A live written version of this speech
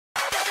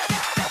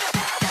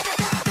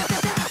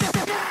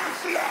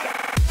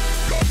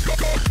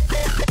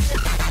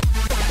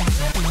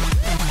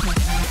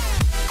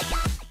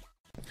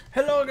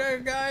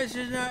guys,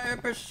 it's another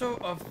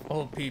episode of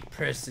OP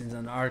Prisons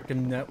on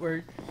Arkham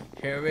Network.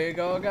 Here we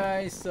go,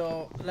 guys.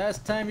 So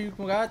last time you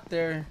got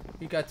there,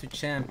 you got to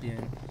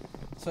champion.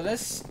 So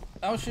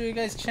I'll show you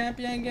guys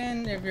champion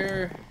again. If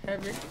you're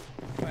heavy,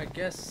 I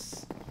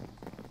guess.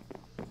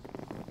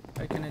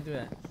 How can I do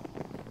that?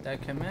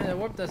 That command, the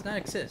warp does not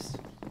exist.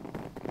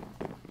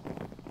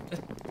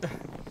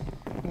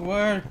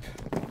 Warp.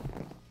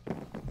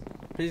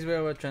 Please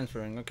wait while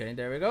transferring. Okay,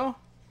 there we go.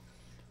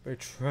 We're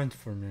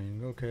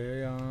transforming.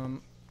 Okay,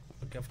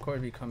 okay, of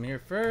course we come here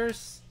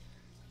first.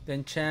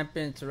 Then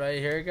champions right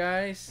here,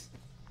 guys.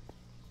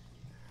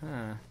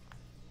 Huh.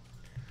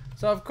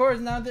 So of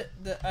course now that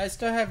I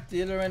still have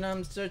dealer and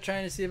I'm still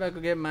trying to see if I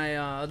could get my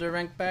other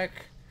rank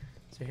back.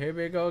 So here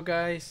we go,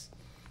 guys.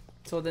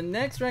 So the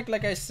next rank,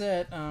 like I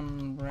said,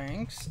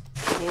 ranks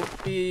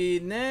would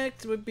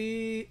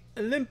be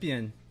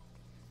Olympian.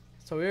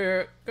 So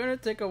we're gonna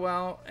take a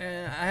while,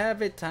 and I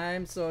have it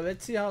timed. So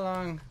let's see how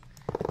long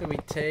do we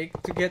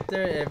take to get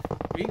there. If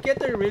we get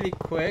there really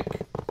quick,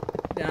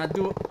 then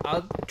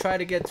I'll try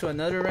to get to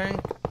another rank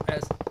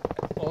as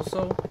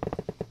also.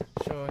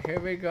 So here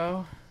we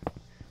go.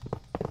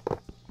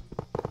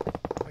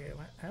 Wait,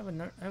 I have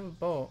a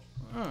bow.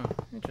 Oh,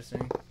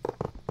 interesting.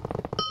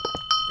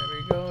 There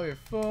we go. You're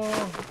full.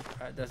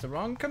 That's the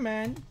wrong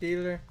command,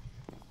 dealer.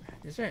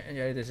 Is there?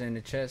 Yeah, it is in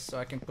the chest, so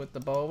I can put the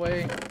bow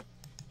away.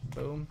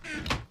 Boom.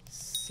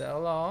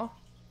 Sell all.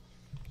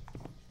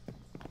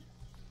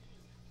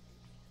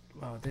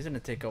 Wow, this is gonna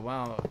take a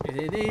while.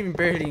 It even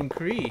barely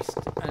increased.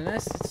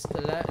 Unless it's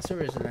the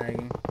server's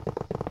lagging.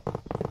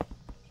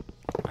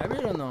 I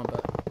really don't know,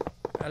 but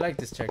I like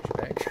this texture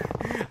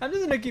pack. I'm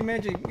just gonna keep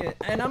mentioning it,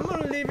 and I'm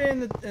gonna leave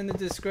it in the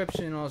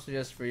description also,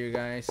 just for you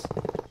guys.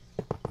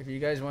 If you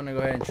guys want to go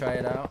ahead and try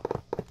it out,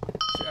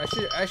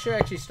 I should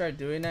actually start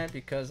doing that,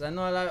 because I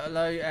know a lot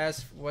of you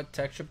ask what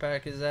texture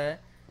pack is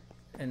that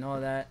and all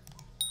that.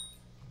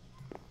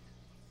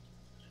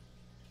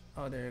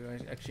 Oh, there you go.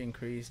 It's actually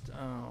increased.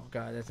 Oh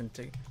god, that's gonna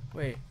take.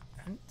 Wait,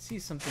 I see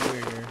something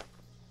weird here.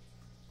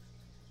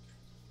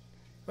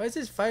 Why is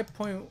this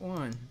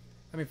 5.1?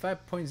 I mean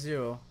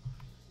 5.0,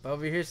 but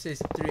over here it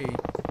says 3.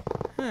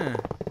 Huh?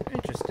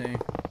 Interesting.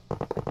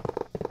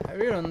 I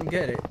really don't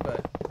get it,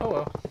 but oh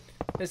well.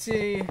 Let's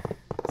see.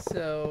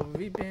 So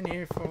we've been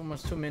here for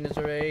almost 2 minutes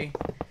already.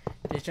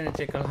 It's gonna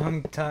take a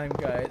long time,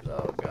 guys.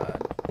 Oh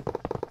god.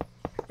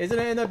 Isn't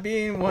it end up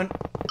being one?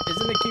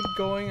 Isn't it keep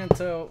going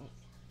until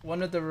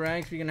one of the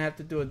ranks? We're gonna have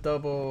to do a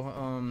double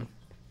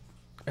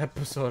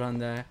episode on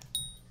that.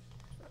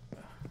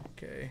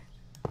 Okay.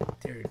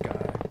 Dear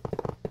God.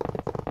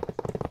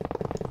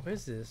 What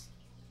is this?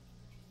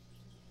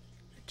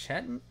 A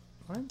chat?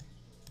 What?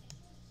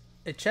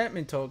 A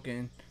chatman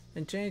token.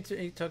 And change to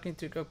a token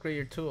to upgrade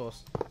your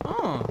tools.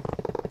 Oh.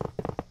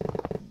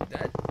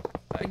 That.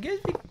 I guess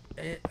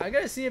I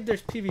gotta see if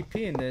there's PvP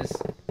in this.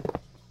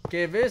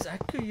 Okay, if there's, I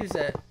could use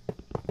that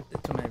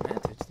to my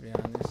advantage, to be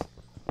honest.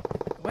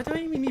 Why do I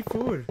even need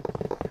food?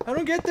 I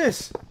don't get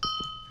this!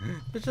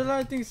 There's a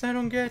lot of things I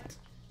don't get.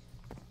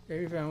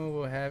 Every family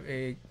will have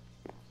a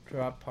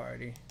drop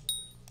party.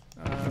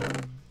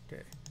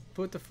 Okay.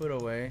 Put the food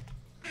away.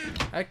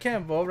 I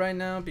can't vote right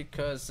now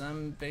because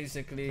I'm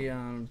basically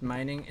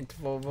mining. And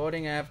for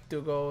voting I have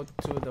to go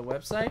to the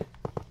website.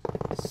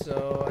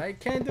 So I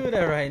can't do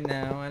that right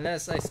now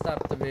unless I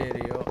stop the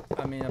video.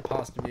 I mean, I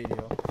pause the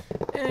video.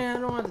 And I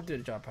don't want to do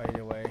the drop party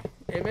away.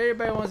 If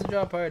everybody wants to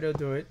drop party, they'll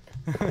do it.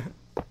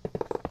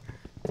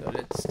 So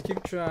let's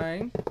keep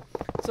trying.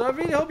 So I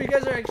really hope you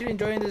guys are actually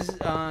enjoying this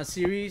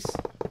series.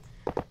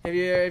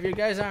 If you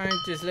guys aren't,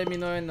 just let me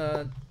know in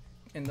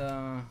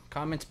the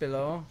comments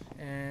below,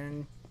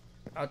 and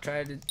I'll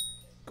try to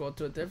go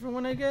to a different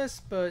one, I guess.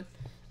 But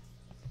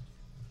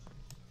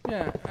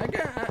yeah,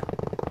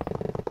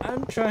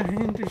 I'm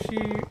trying to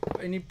see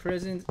any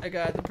prisons. I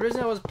got the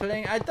prison I was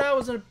playing. I thought it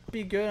was gonna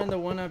be good on the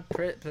one I'm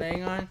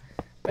playing on,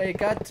 but it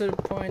got to the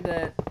point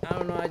that I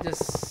don't know. I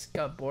just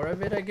got bored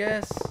of it, I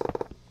guess.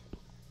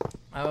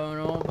 I don't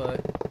know,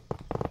 but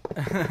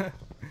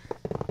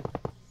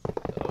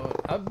so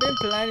I've been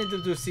planning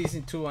to do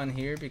season 2 on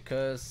here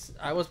because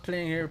I was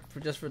playing here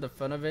just for the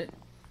fun of it,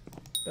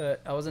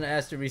 but I wasn't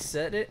asked to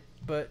reset it.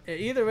 But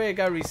either way, it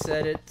got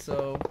resetted.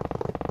 So.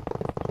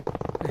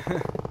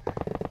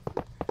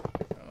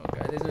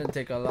 It's gonna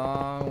take a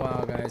long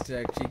while, guys, to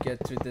actually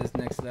get to this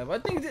next level. I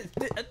think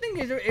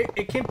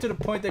it came to the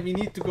point that we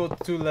need to go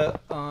to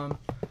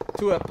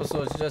 2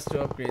 episodes just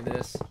to upgrade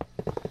this.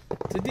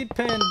 It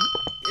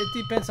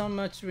depends how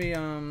much we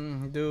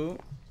do,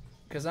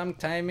 because I'm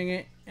timing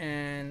it,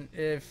 and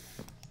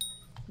if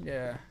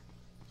yeah.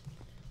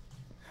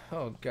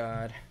 Oh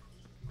god,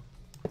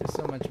 there's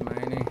so much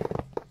mining.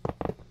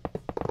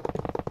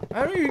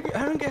 I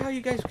don't get how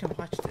you guys can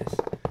watch this.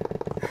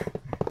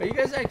 But you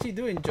guys actually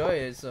do enjoy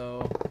it,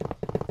 so.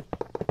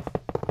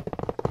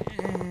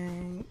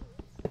 And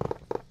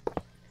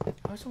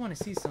I also want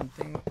to see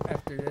something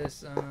after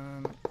this.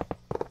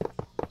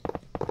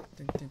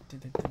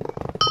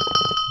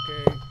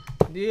 Okay,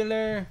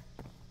 dealer.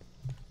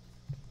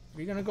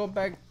 We're gonna go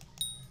back.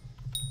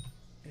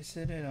 Is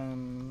it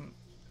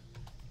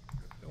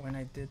when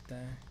I did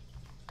that?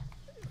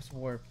 It was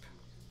warp.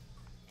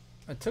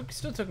 It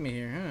still took me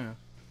here, huh?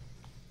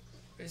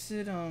 Is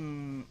it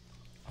home?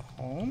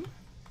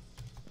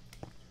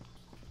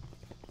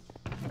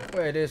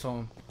 Wait, it is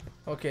home.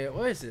 Okay,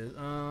 what is this?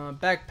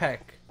 Backpack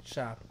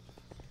shop.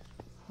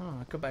 Huh,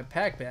 I could buy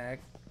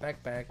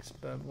backpacks,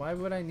 but why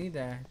would I need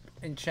that?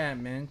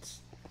 Enchantments.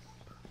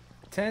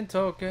 10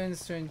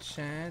 tokens to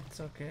enchant,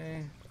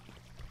 okay.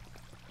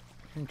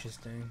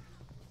 Interesting.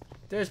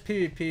 There's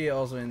PvP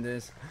also in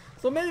this.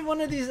 So maybe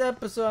one of these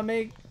episodes I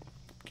may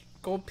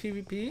go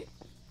PvP.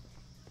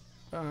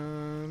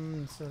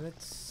 So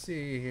let's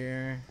see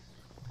here.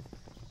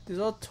 These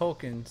are all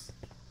tokens.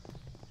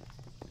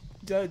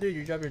 Dude,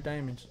 you drop your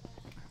diamonds.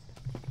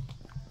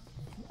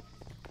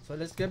 So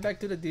let's get back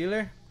to the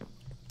dealer.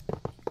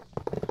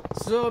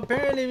 So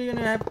apparently we're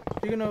gonna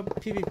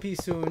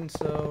PvP soon,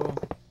 so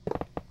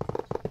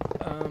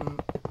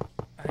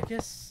I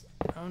guess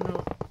I don't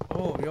know.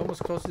 Oh, we're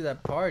almost close to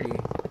that party.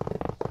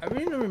 I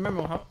really don't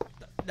remember how.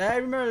 I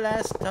remember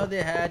last how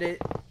they had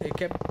it. They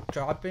kept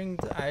dropping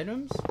the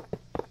items.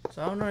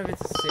 So I don't know if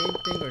it's the same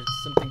thing or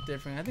something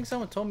different. I think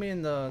someone told me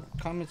in the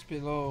comments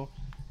below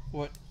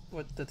what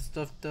that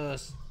stuff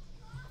does.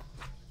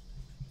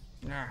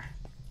 Nah,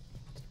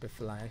 it's a bit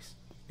flies.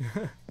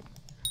 There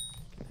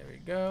we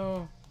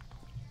go.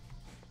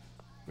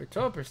 We're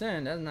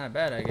 12%. That's not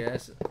bad, I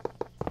guess.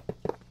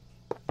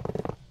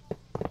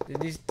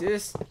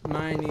 This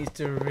mine needs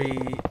to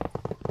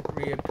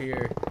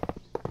reappear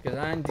because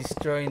I'm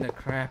destroying the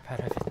crap out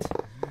of it.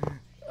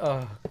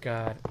 Oh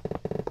God.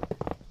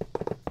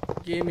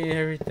 Give me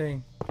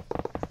everything.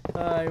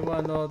 I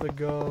want all the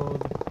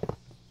gold.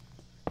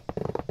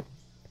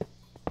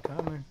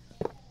 Come on.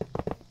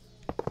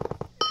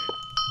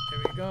 There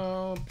we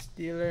go.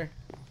 Stealer.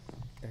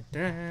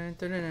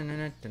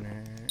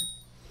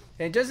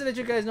 And just to let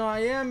you guys know, I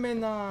am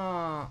in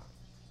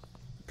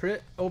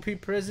OP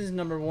Prisons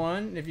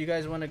 #1. If you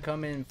guys want to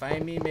come and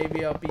find me,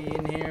 maybe I'll be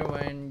in here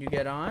when you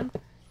get on.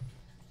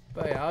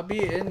 But yeah, I'll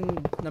be in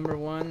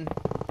 #1.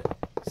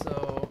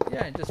 So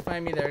yeah, just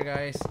find me there,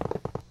 guys.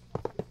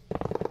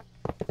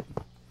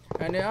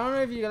 And I don't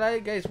know if you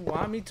guys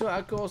want me to.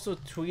 I could also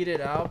tweet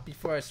it out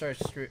before I start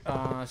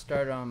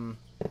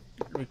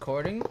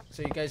recording,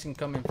 so you guys can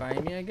come and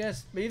find me, I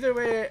guess. But either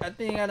way, I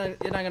think you're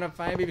not gonna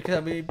find me because I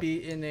will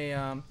be in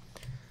a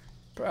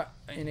I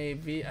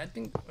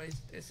think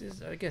this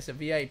is, I guess, a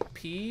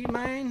VIP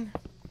mine.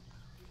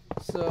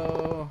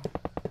 So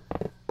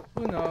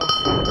who knows?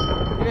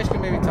 You guys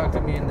can maybe talk to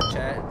me in the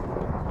chat.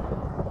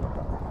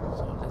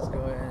 So let's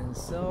go ahead and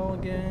sell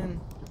again.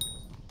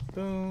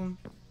 Boom.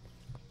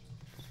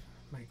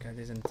 My God,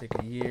 this is gonna take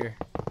a year.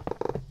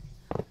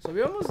 So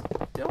we almost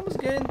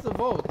get into the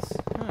votes,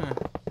 huh?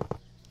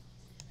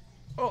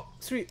 Oh,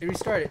 sweet, it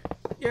restarted.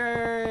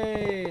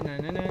 Yay!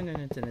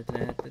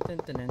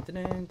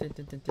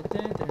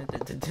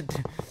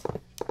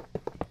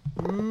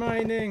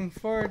 Mining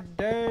for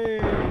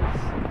days.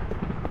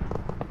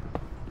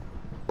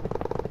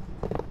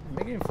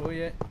 Making food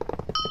yet?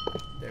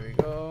 There we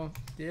go.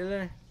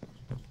 Dealer.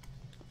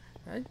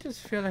 I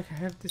just feel like I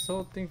have this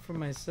whole thing for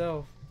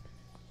myself.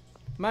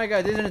 My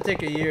God, this is gonna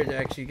take a year to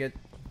actually get.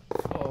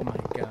 Oh my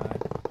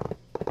God.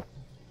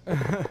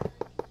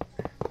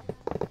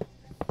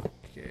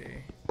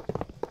 Okay.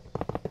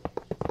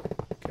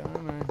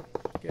 Come on.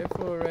 Get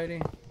full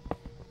already.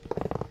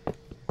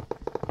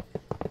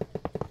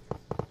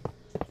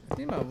 I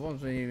think my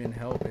votes won't even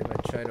help if I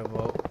try to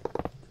vote.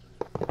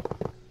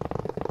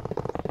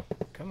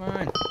 Come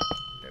on.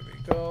 There we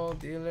go,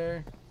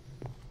 dealer.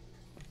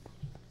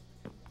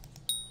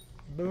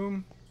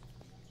 Boom.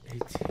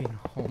 18.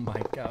 Oh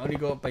my God. Only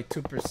go up by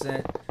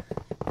 2%.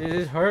 This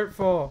is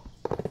hurtful.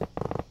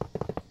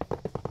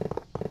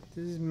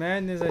 This is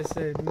madness, I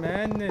said.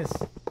 Madness.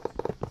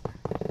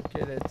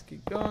 Okay, let's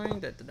keep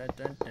going.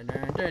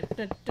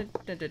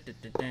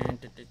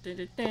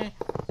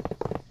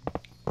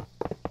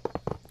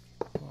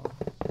 Oh.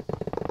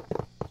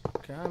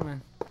 Come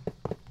on.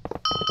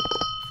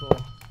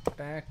 Full.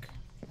 Back.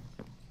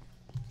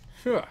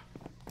 Sure.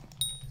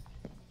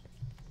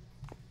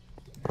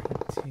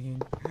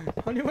 19.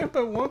 Only went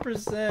by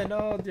 1%.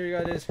 Oh dear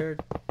God, this hurt.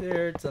 It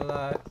hurts a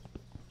lot.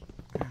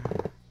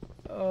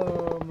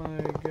 Oh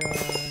my God.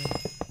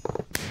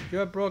 You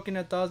have broken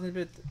 1,000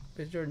 with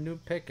your new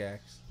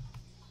pickaxe.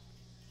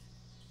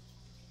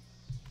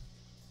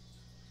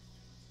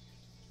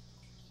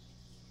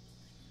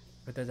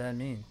 What does that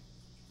mean?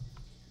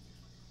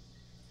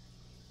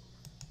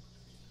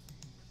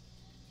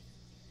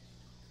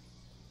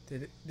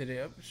 Did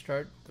it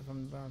start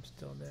from the bottom?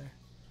 Still there?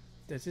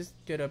 Does this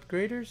get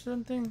upgraded or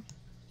something?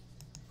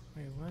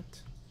 Wait,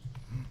 what?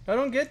 I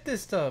don't get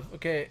this stuff.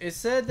 Okay, it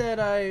said that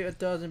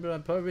 1,000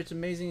 published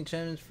amazing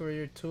enchantments for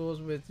your tools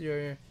with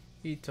your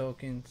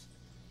e-tokens.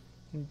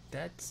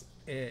 That's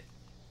it.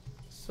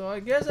 So I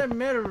guess I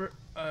met a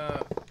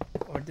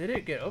or did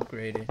it get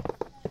upgraded?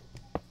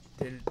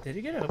 Did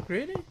it get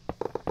upgraded?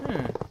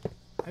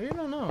 I really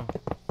don't know.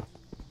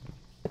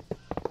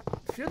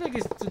 I feel like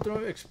it's to throw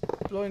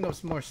blowing up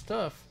some more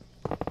stuff.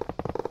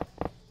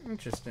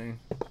 Interesting.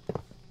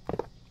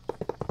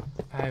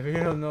 I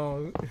really don't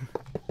know.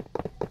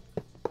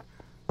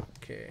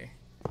 Okay.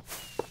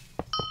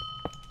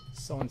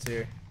 Someone's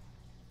here.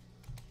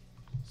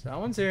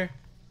 Someone's here.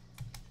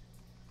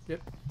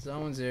 Yep,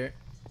 someone's here.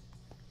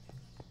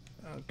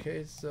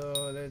 Okay,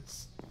 so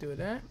let's do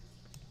that.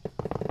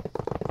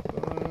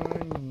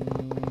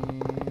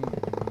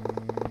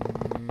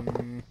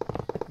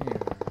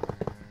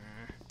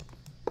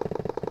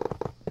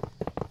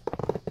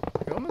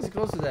 We're almost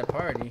close to that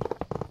party.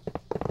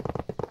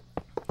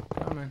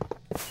 Come on.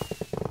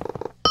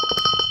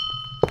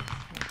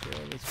 Okay,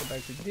 let's go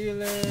back to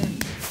dealer.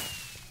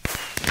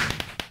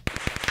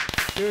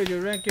 Dude,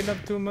 you're ranking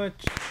up too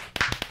much.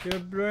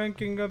 You're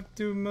ranking up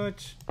too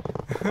much.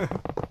 Let's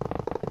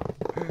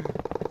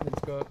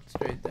go up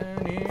straight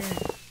down here.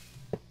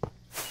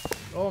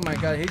 Oh my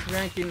god, he's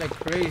ranking like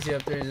crazy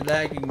up there. He's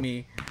lagging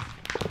me.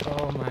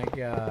 Oh my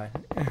god.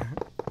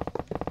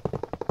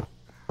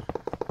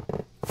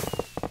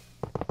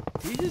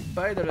 Did he just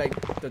buy the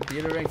the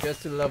dealer rank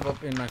just to level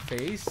up in my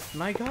face?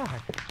 My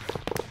god.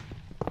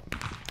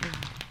 Okay,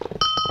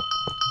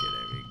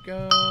 there we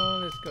go.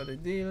 Let's go to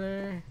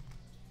dealer.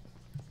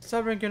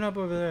 Stop ranking up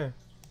over there.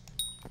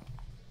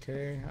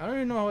 Okay, I don't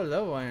even know what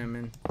level I am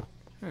in.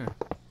 Huh.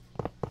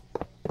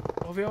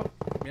 Oh, you're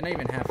not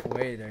even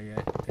halfway there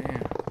yet.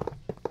 Damn.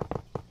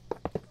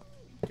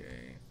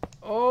 Okay.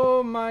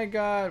 Oh my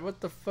god, what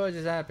the fudge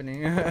is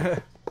happening?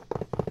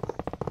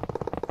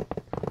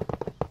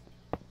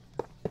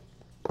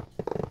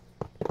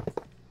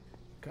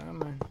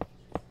 Come on.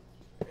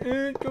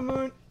 Come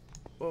on.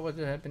 Oh, what's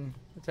happening?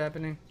 What's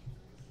happening?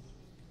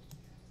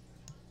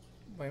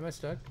 Why am I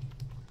stuck?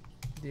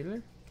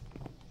 Dealer?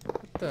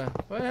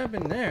 What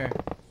happened there?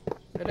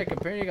 I like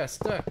apparently got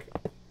stuck.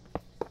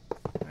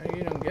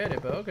 You don't get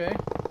it, but okay.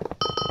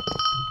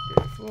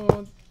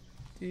 Careful,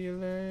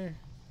 dealer.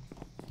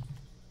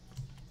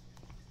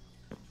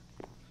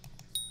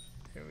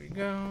 There we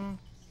go.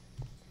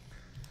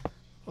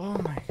 Oh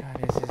my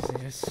god, this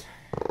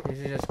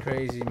is just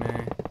crazy,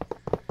 man.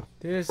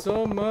 There's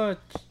so much.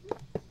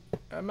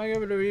 Am I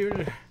able to read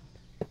it?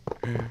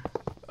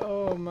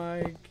 Oh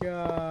my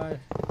god.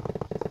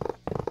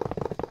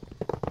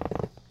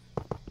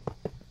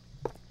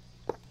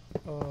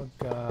 Oh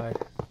god.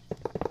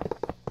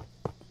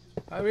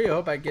 I really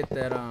hope I get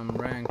that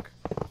rank.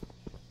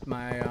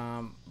 My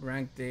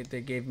rank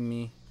they gave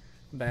me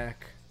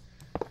back.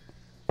 I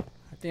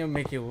think it'll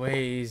make it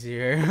way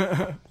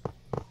easier.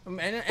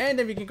 and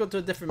then we can go to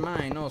a different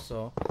mine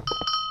also.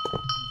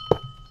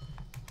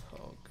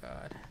 Oh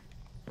god.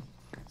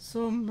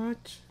 So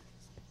much.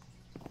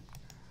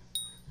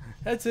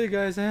 That's it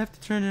guys, I have to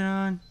turn it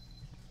on.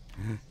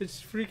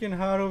 It's freaking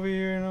hot over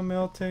here and I'm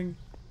melting.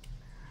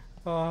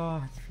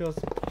 Oh, it feels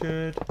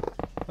good.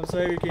 I'm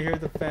sorry you can hear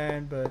the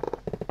fan, but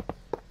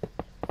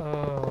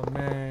oh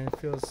man, it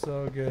feels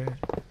so good.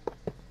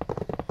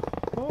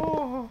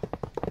 Oh.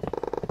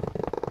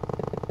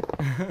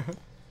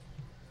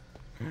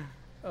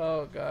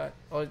 Oh god.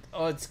 Oh,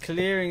 it's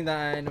clearing the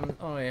item.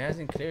 Oh, it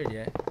hasn't cleared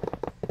yet.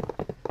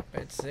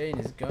 But it's saying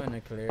it's gonna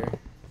clear.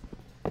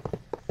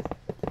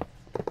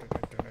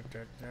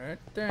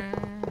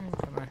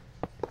 Come on.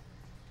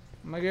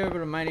 I'm not able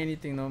to mine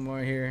anything no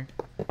more here.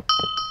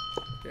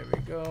 There we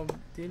go,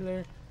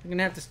 dealer. You're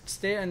gonna have to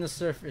stay on the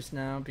surface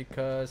now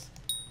because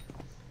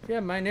yeah,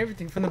 mine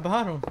everything from the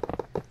bottom.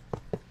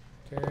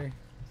 Okay,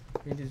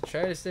 we need to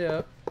try to stay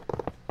up.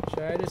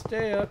 Try to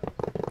stay up.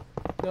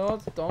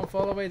 Don't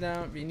fall all the way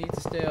down. We need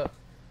to stay up.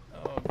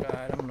 Oh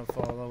god, I'm gonna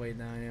fall all the way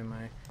down. Am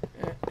I?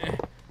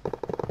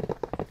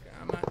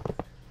 Come on.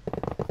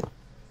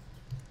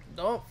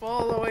 Don't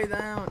fall all the way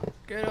down.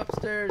 Get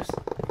upstairs.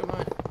 Come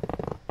on.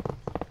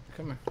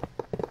 Come on.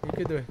 You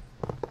could do it.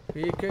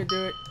 We could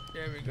do it.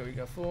 There we go. We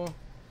got full.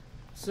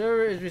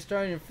 Server is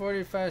restarting in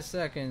 45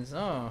 seconds.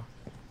 Oh.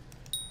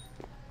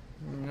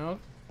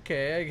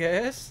 Okay, I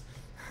guess.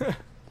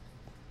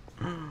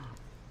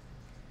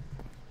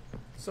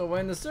 So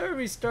when the server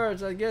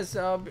restarts, I guess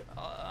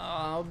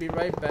I'll be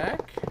right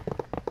back.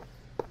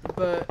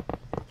 But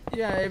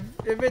yeah,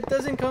 if it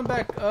doesn't come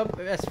back up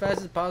as fast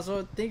as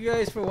possible, thank you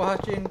guys for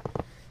watching.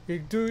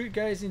 If you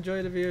guys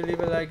enjoy the video, leave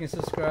a like and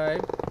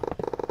subscribe.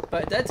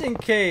 But that's in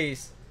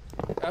case.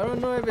 I don't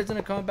know if it's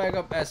gonna come back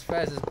up as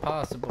fast as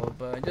possible,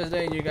 but just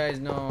letting you guys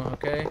know,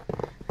 okay?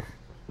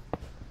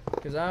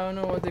 Because I don't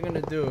know what they're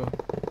gonna do.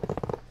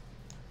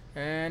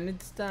 And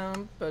it's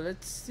down, but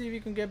let's see if we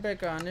can get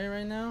back on there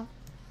right now.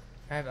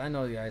 I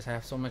know you guys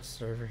have so much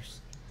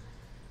servers.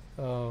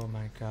 Oh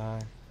my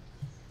god.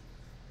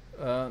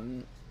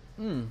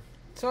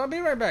 So I'll be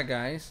right back,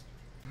 guys.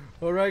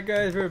 Alright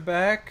guys, we're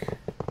back.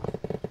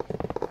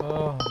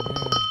 Oh man.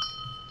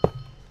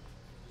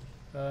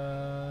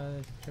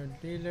 Let's try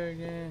dealer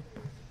again.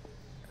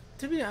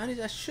 To be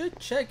honest, I should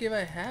check if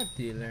I have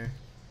dealer.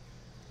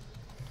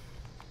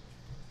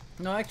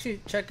 No, actually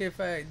check if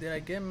did I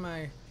get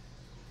my.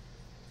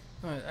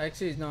 Oh,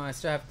 actually no, I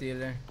still have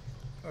dealer.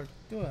 Or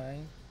do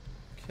I?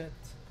 Kit.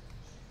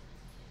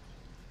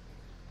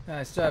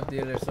 I still have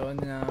dealer, so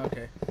no,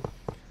 okay.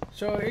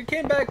 So it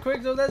came back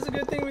quick, so that's a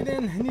good thing. We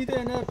didn't need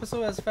an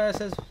episode as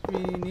fast as we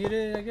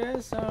needed, I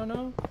guess. I don't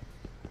know.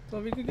 So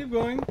we can keep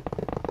going.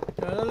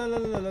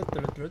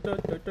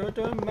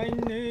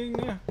 Mining.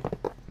 I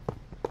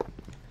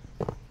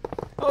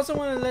also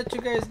want to let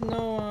you guys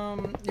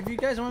know, if you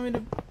guys want me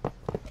to,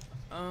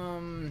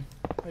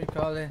 what do you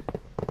call it?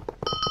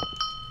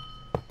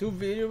 Do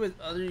video with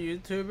other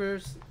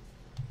YouTubers.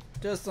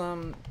 Just,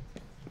 to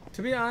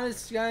be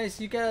honest, guys,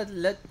 you gotta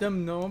let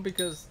them know,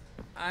 because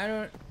I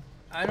know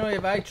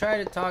if I try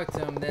to talk to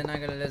them, they're not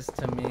gonna listen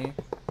to me.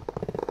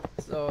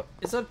 So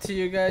it's up to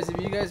you guys. If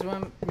you guys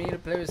want me to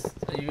play with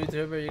a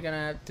YouTuber, you're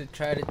gonna have to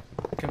try to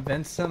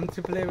convince them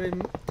to play with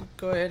me, to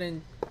go ahead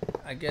and,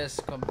 I guess,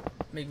 come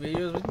make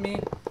videos with me.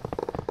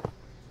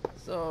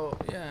 So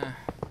yeah,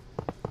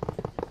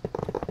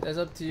 that's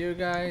up to you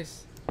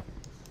guys.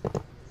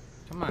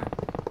 Come on,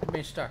 I'm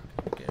being stuck.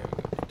 Okay, there we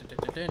go.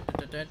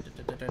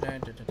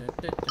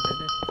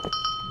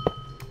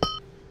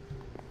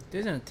 This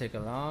is gonna take a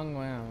long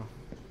while.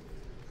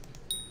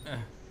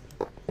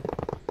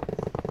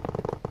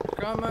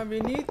 Come on, we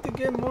need to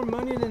get more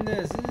money than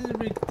this. This is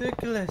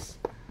ridiculous.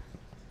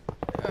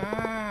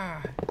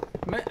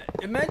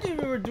 Imagine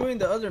if we were doing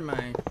the other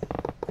mine.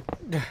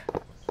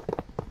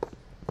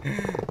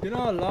 You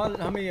know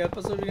how many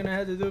episodes we're gonna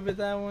have to do with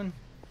that one?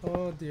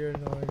 Oh dear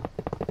Lord.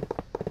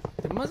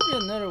 There must be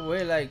another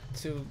way, like,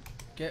 to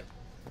get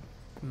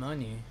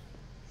money.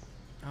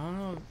 I don't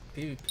know if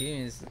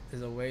PvP is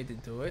a way to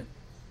do it.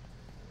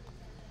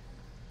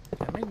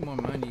 Can I make more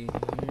money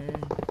here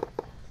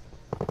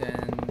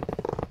than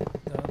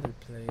the other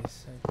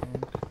place, I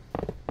think.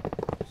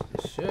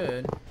 It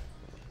should.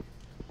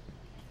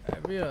 I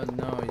really don't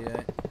know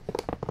yet.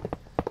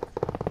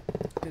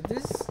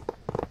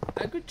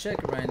 I could check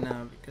it right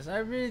now, because I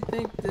really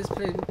think this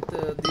place,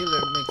 the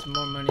dealer, makes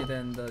more money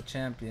than the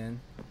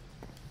champion.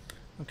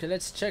 Okay,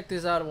 let's check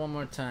this out one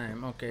more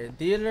time. Okay,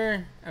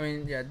 dealer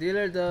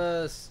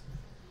does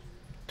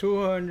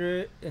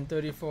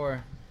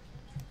 234.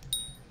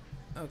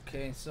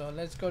 Okay, so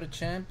let's go to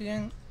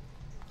champion.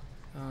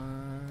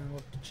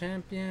 What the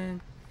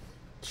champion?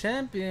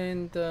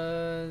 Champion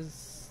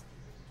does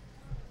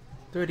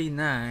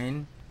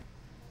 39.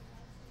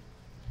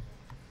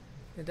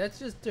 Yeah, that's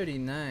just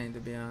 39, to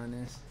be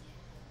honest.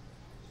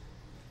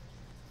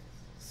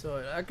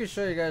 So I can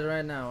show you guys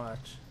right now.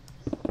 Watch.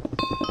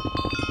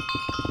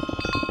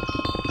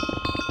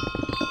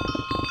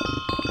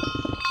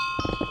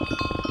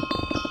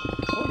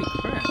 Holy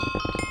crap!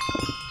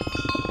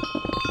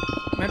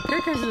 My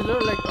pickaxes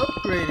look like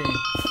upgrading.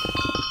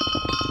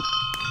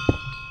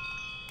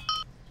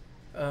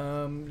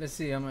 Let's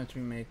see how much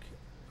we make.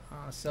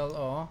 Sell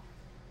all.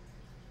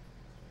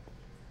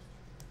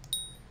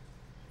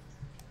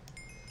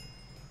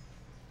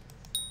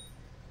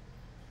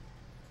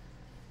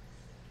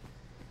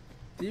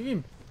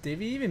 Did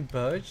we even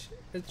budge?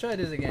 Let's try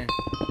this again.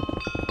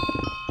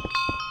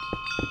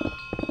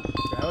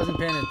 I wasn't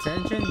paying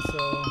attention,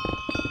 so.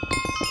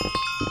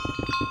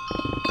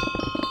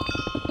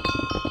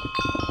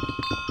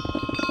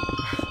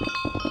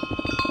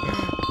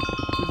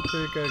 This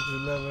pickaxe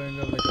is leveling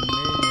up like a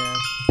maniac.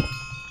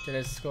 Okay,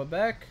 let's go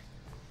back.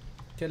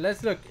 Okay,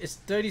 let's look. It's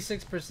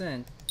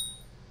 36%.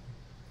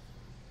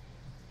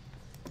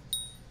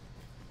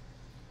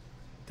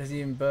 Doesn't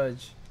even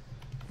budge.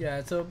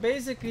 Yeah, so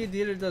basically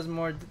dealer does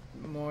more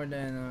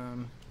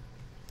than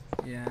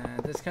yeah,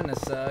 this kind of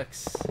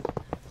sucks.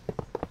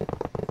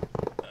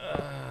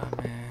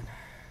 Man.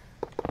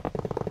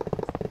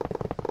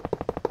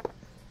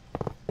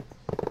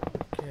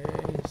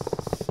 Okay,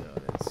 so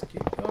let's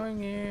keep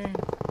going here.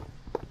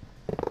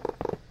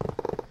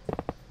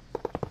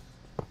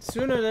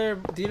 Sooner or later,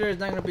 dealer is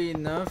not gonna be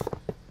enough,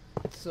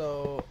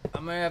 so I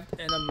might have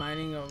to end up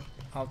mining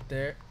out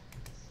there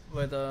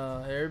with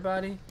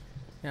everybody.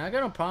 Yeah, I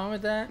got no problem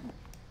with that.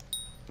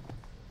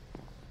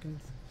 It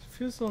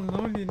feels so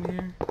lonely in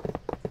here.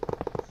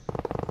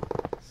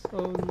 So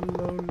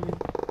lonely.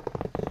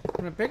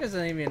 And the pickaxe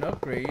doesn't even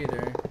upgrade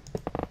either.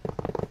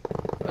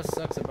 What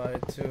sucks about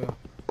it too.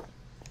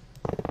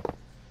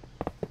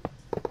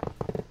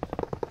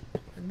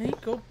 I may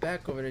go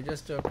back over there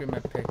just to upgrade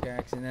my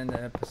pickaxe and end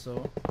the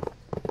episode.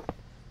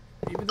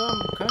 Even though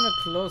I'm kind of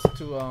close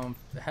to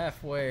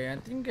halfway. I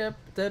think the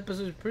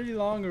episode is pretty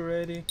long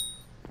already.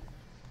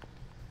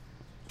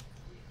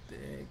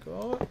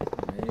 Go.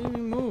 I didn't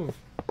even move.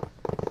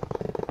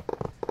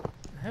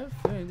 I have a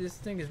feeling this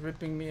thing is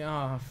ripping me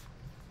off.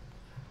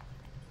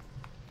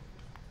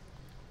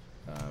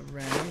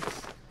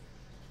 Ranks.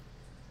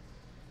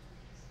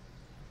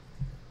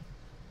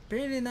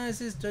 Pretty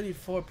nice is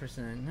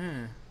 34%,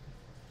 huh?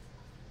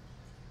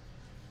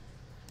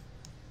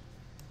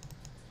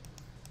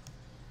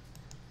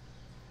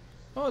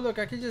 Oh look,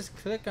 I can just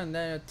click on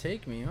that, it'll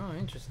take me. Oh,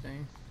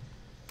 interesting.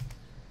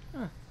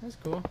 Huh, that's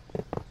cool.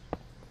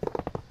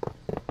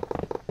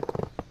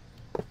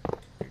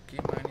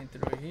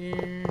 Through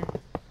here.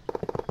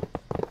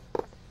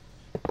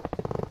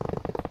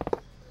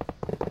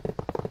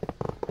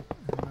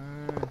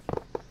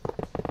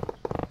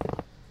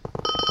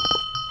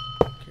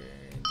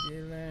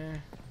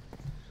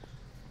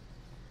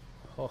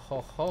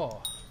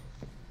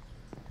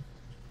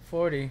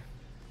 40.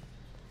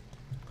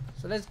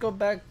 So let's go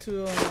back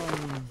to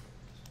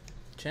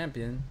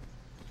champion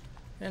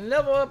and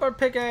level up our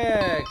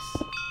pickaxe.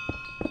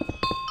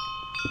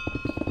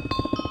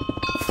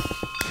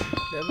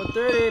 Level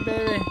 30,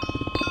 baby.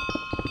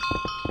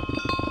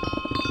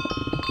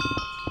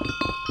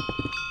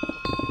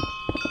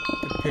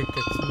 The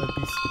pickaxe might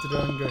be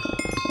stronger.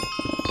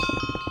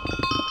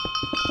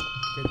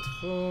 Get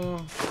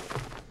full.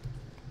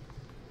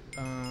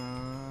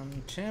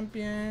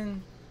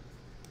 Champion.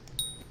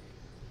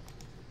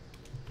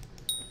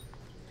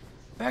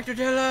 Back to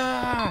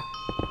Dilla!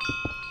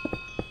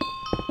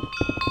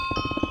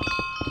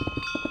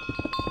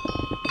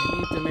 I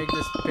need to make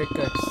this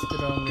pickaxe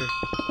stronger.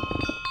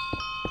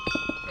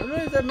 I don't know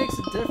if that makes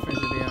a difference,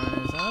 to be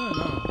honest. I don't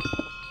know.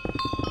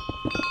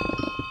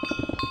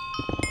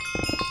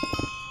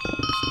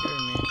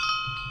 Scare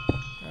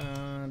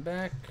me.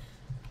 Back.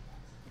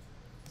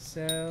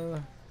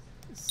 Sell.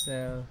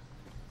 Sell.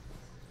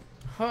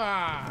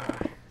 Ha!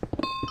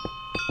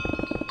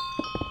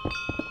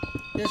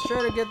 Let's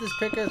try to get this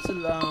pickaxe to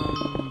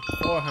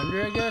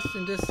 400, I guess,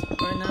 in this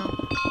right now.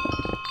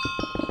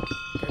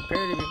 Okay,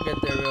 apparently we can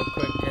get there real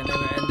quick, and then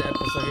we end the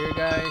episode here,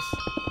 guys.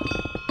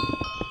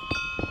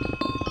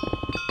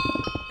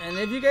 And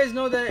if you guys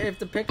know that if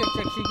the pickaxe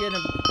actually get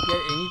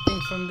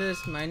anything from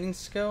this mining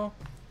skill,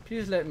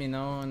 please let me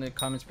know in the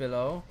comments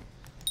below.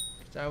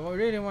 I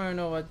really want to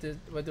know what do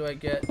I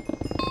get.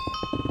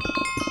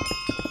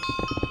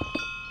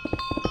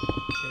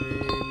 Okay,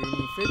 we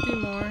need 50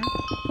 more.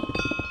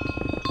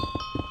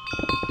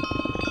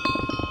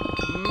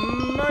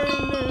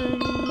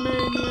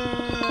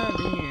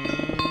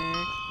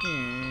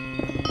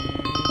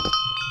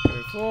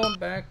 Careful,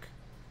 back.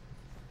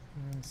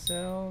 And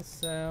sell,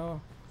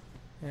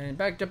 and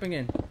back jumping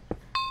in.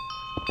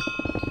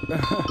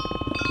 Oh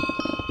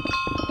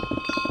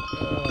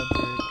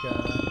dear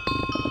God.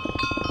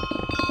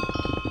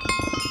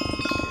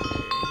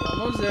 Okay, we're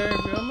almost there.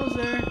 We're almost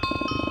there.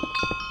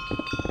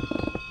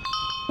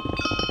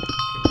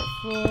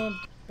 Careful,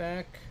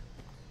 back.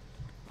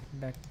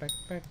 Back.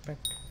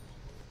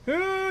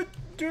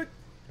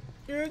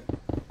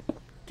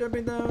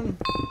 Jumping down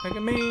like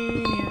a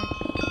maniac.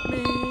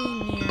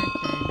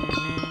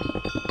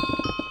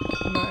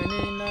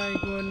 Mining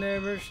like will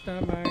never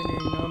stop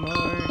mining no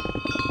more.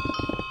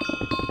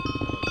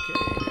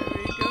 Okay, there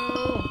we go.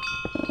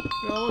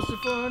 We're almost to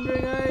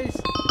 400, guys.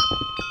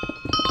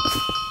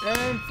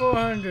 And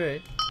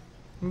 400.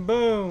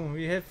 Boom,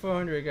 we hit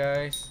 400,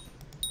 guys.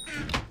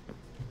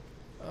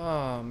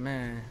 Oh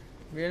man,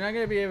 we're not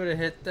gonna be able to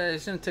hit that.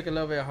 It's gonna take a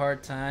little bit of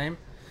hard time.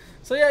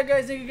 So yeah,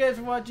 guys, thank you guys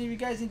for watching. If you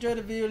guys enjoyed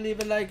the video, leave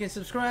a like and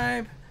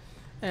subscribe.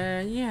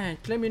 And yeah,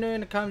 let me know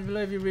in the comments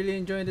below if you really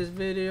enjoyed this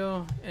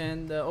video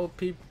and the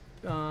OP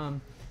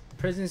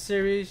prison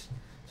series.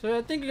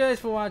 So thank you guys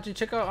for watching.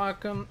 Check out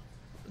Arkham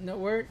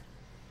Network.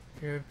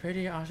 You're a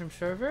pretty awesome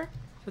server.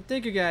 So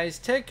thank you guys.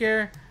 Take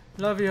care.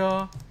 Love you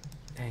all.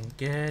 And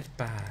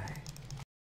goodbye.